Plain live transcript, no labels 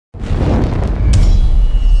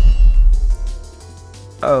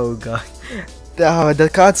Oh god. The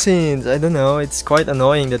cutscenes, I don't know, it's quite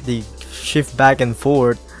annoying that they shift back and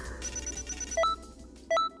forth.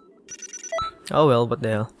 Oh well, what the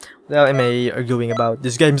hell. What the hell am I arguing about?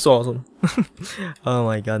 This game's awesome. Oh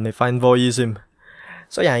my god, my fine voyeurism.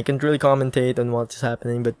 So yeah, I can't really commentate on what's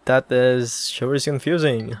happening, but that is sure is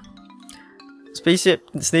confusing. Spaceship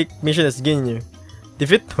snake mission as Ginyu.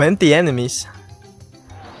 Defeat 20 enemies.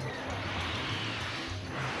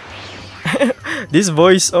 This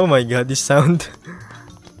voice, oh my god, this sound.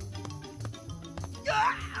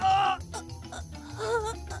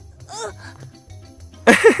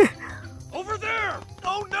 Over there!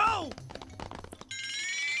 Oh no!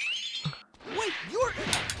 Wait,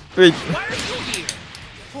 Wait. why are you here?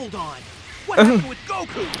 Hold on. What happened with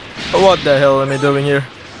Goku? What the hell am I doing here?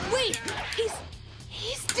 Wait,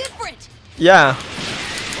 he's different. Yeah. What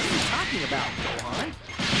are you talking about, Gohan?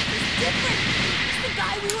 He's different. He's the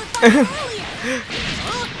guy we were fighting earlier.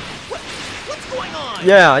 Huh? What's going on?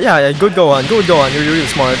 Yeah, good Gohan, you're real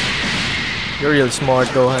smart. You're real smart,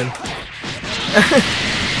 Gohan.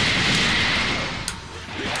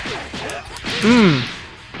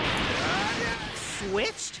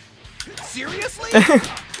 Switched? Seriously? Yeah,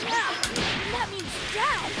 that means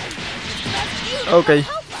Dad. That's you. Okay.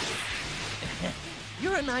 Help us.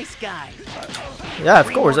 You're a nice guy. Yeah, of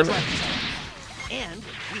Three course, more I mean... dragons. And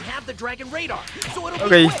we have the dragon radar, so it'll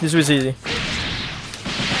Okay, be quick. this was easy.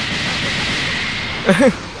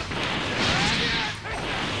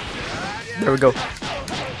 There we go.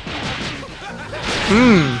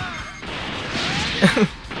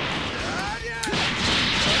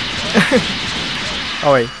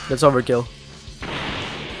 Oh wait, that's overkill.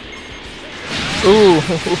 Ooh.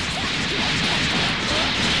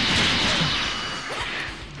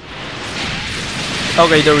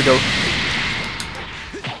 Okay, there we go.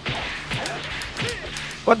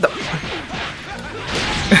 What the?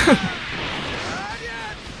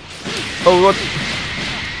 Oh, what?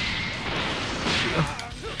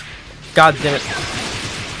 God damn it.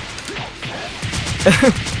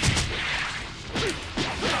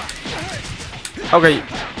 Okay.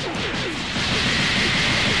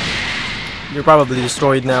 You're probably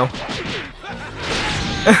destroyed now.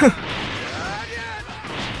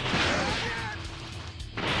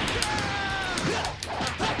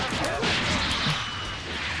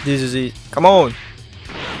 This is it. Come on.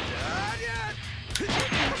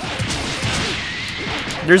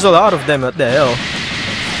 There's a lot of them. What the hell?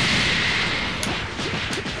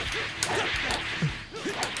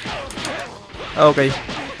 Okay.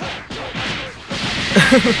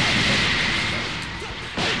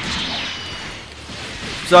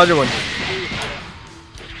 It's the other one.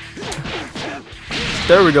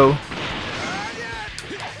 There we go.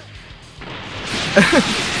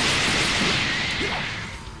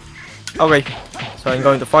 Okay, so I'm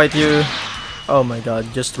going to fight you. Oh my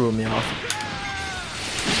god, just threw me off.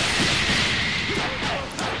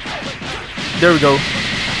 There we go.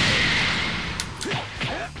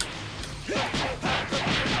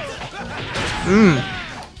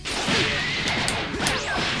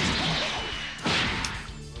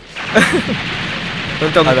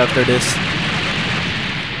 Don't tell me after this.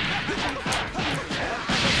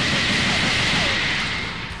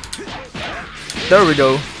 There we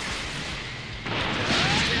go.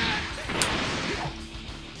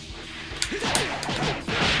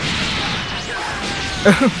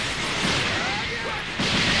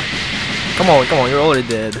 Come on, you're already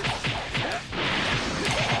dead.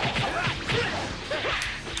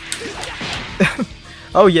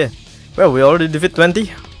 Oh yeah. Well, we already defeat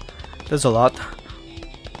 20. That's a lot.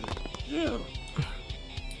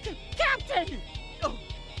 Captain! Oh,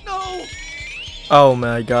 no! Oh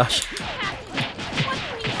my gosh. What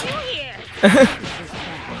can you do here?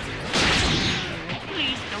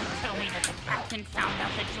 Please don't tell me that the captain found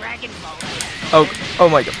out the Dragon Ball. Oh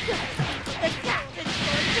my god. The captain's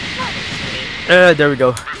going to punish me. There we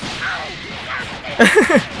go.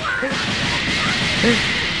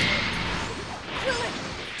 Krillin,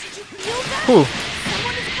 did you feel that? Who?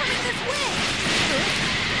 Someone is coming this way.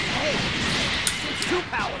 Hey! It's two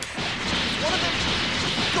powers. One of them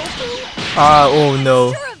Goku? Oh no.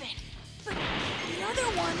 Sure of it. But the other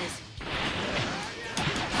one is...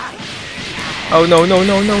 Oh no.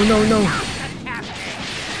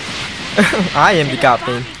 I am the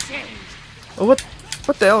captain. Oh, what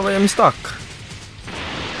the hell? I am stuck.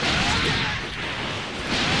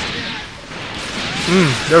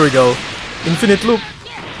 There we go. Infinite loop.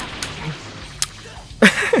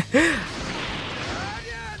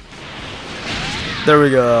 There we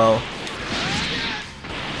go.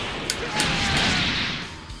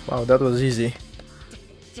 Wow, that was easy.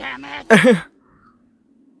 Damn it.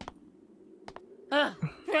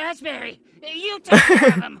 Raspberry, you take care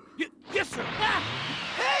of him. Yes, sir.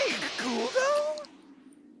 Hey, Cooldo.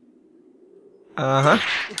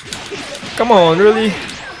 Come on, really? We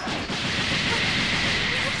have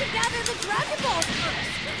to gather the Dragon Balls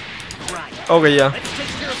first. Right. Okay, yeah. Let's take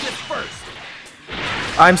care of this first.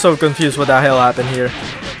 I'm so confused what the hell happened here.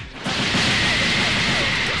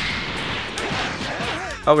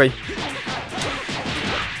 Okay.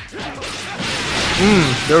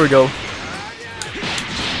 There we go.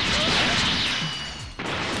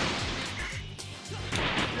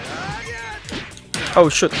 Oh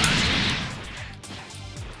shit.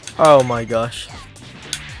 Oh my gosh.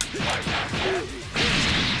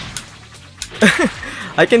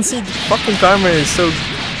 I can see the fucking camera is so...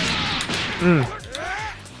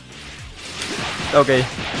 Okay.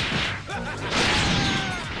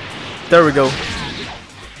 There we go.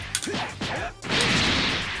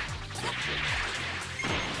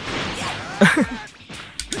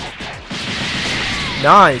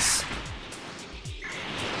 Nice.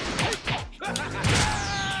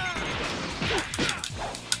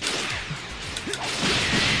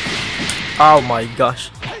 Oh my gosh.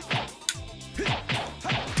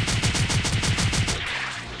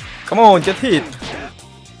 Come on, get hit.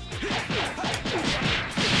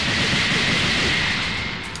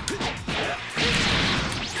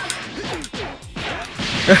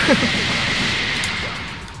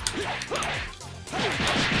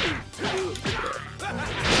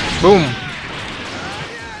 Boom.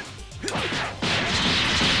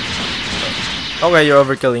 Okay, you're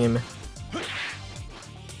overkilling him.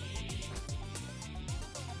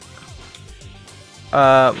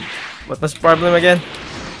 What was the problem again?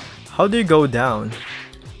 How do you go down?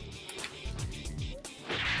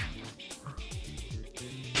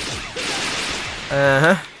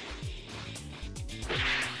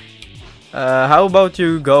 How about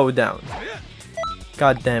you go down?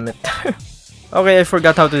 God damn it. Okay, I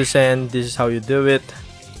forgot how to descend. This is how you do it.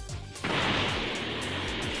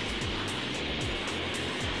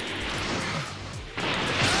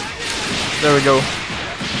 There we go.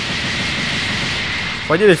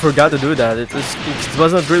 Why did I forget to do that? It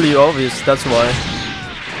wasn't really obvious, that's why.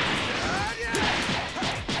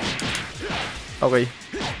 Okay.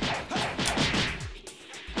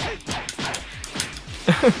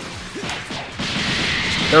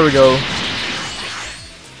 There we go.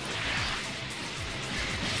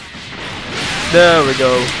 There we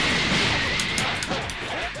go.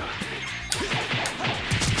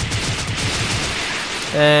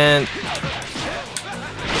 And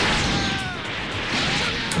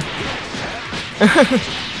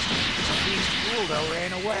Cooldo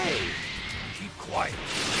ran away. Keep quiet.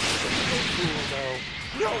 Cooldo.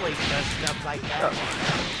 He always does stuff like that.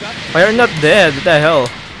 why are you not dead? What the hell?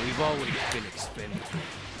 We've always been expendable.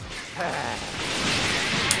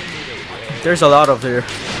 There's a lot of here.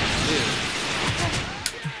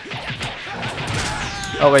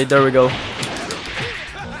 Oh wait, there we go.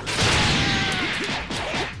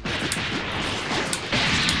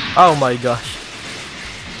 Oh my gosh.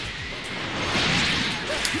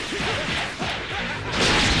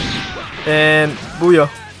 And booyah.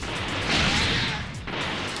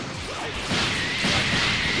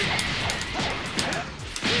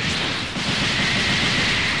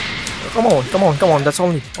 Come on, come on, come on. That's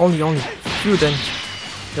only few then.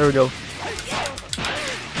 There we go.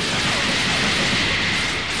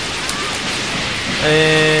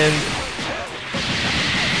 And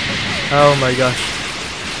oh my gosh.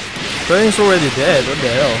 Train's already dead, what the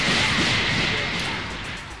hell?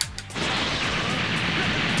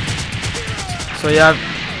 So yeah.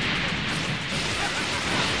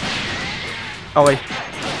 Oh wait.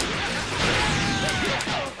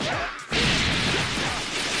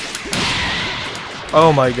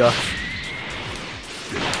 Oh my gosh.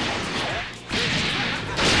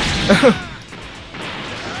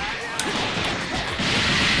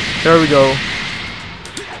 There we go.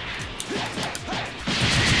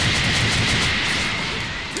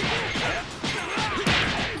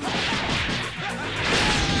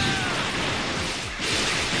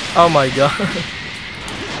 Oh my god.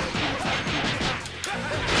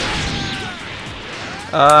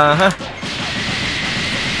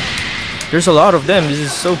 There's a lot of them. This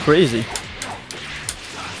is so crazy.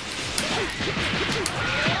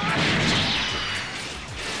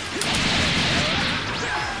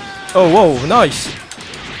 Oh, whoa, nice.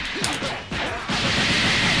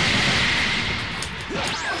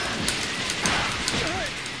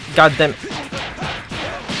 God damn it.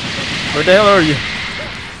 Where the hell are you?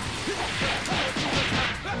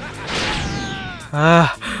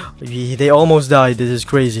 They almost died. This is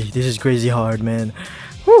crazy. This is crazy hard, man.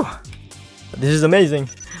 Whew. This is amazing.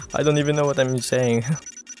 I don't even know what I'm saying.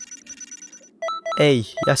 Hey,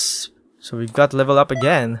 yes. So we got level up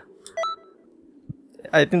again.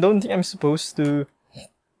 I don't think I'm supposed to...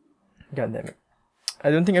 God damn it.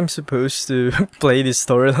 I don't think I'm supposed to play this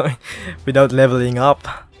storyline without leveling up.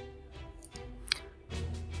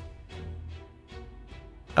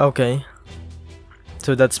 Okay.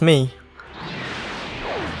 So that's me.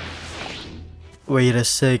 Wait a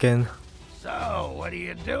second. So, what are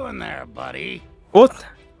you doing there, buddy? What?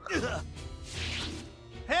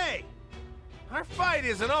 Hey! Our fight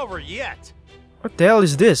isn't over yet. What the hell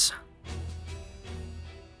is this?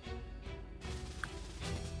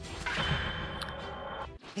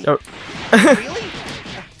 Oh. Really?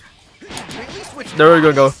 Really? Switch There we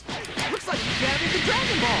go. bodies? Looks like you gathered the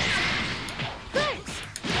Dragon Balls. Thanks.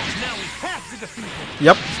 Now we have to defeat him.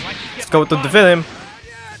 Yep. Let's go to defeat him.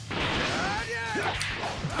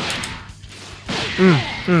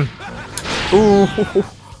 Ooh.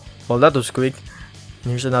 Well, that was quick.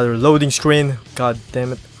 Here's another loading screen. God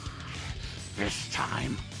damn it. This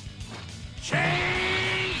time.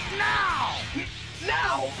 Change now!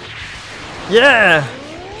 Now! Yeah!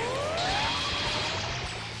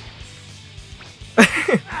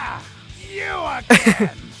 You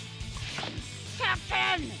again!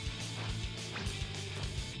 Captain!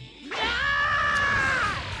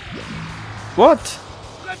 What?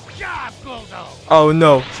 Good job, Guldo! Oh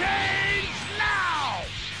no. Change now!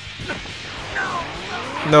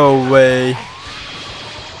 No way.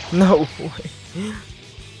 No way.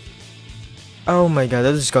 Oh my god,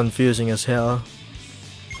 that is confusing as hell.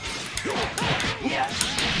 Yes.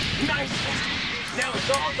 Nice. Now it's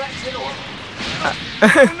all back to normal. Oh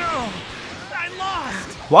no! I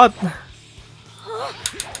lost! What?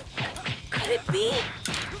 Could it be?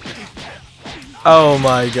 Oh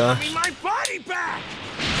my god. Give me my body back!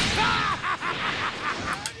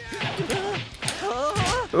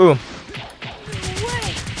 Ooh.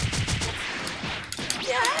 Wait.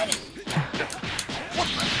 Dad?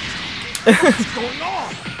 What's going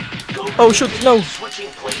on? Oh shoot, no. Switching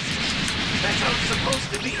places. That's how it's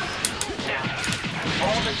supposed to be. Now,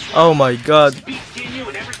 all the Oh my god. beat Ginyu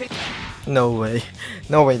and everything. No way.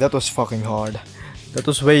 No way, that was fucking hard. That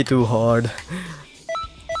was way too hard.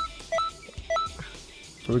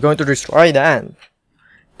 So we're going to destroy that.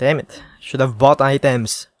 Damn it. Should have bought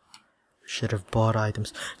items. Should have bought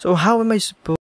items. So how am I supposed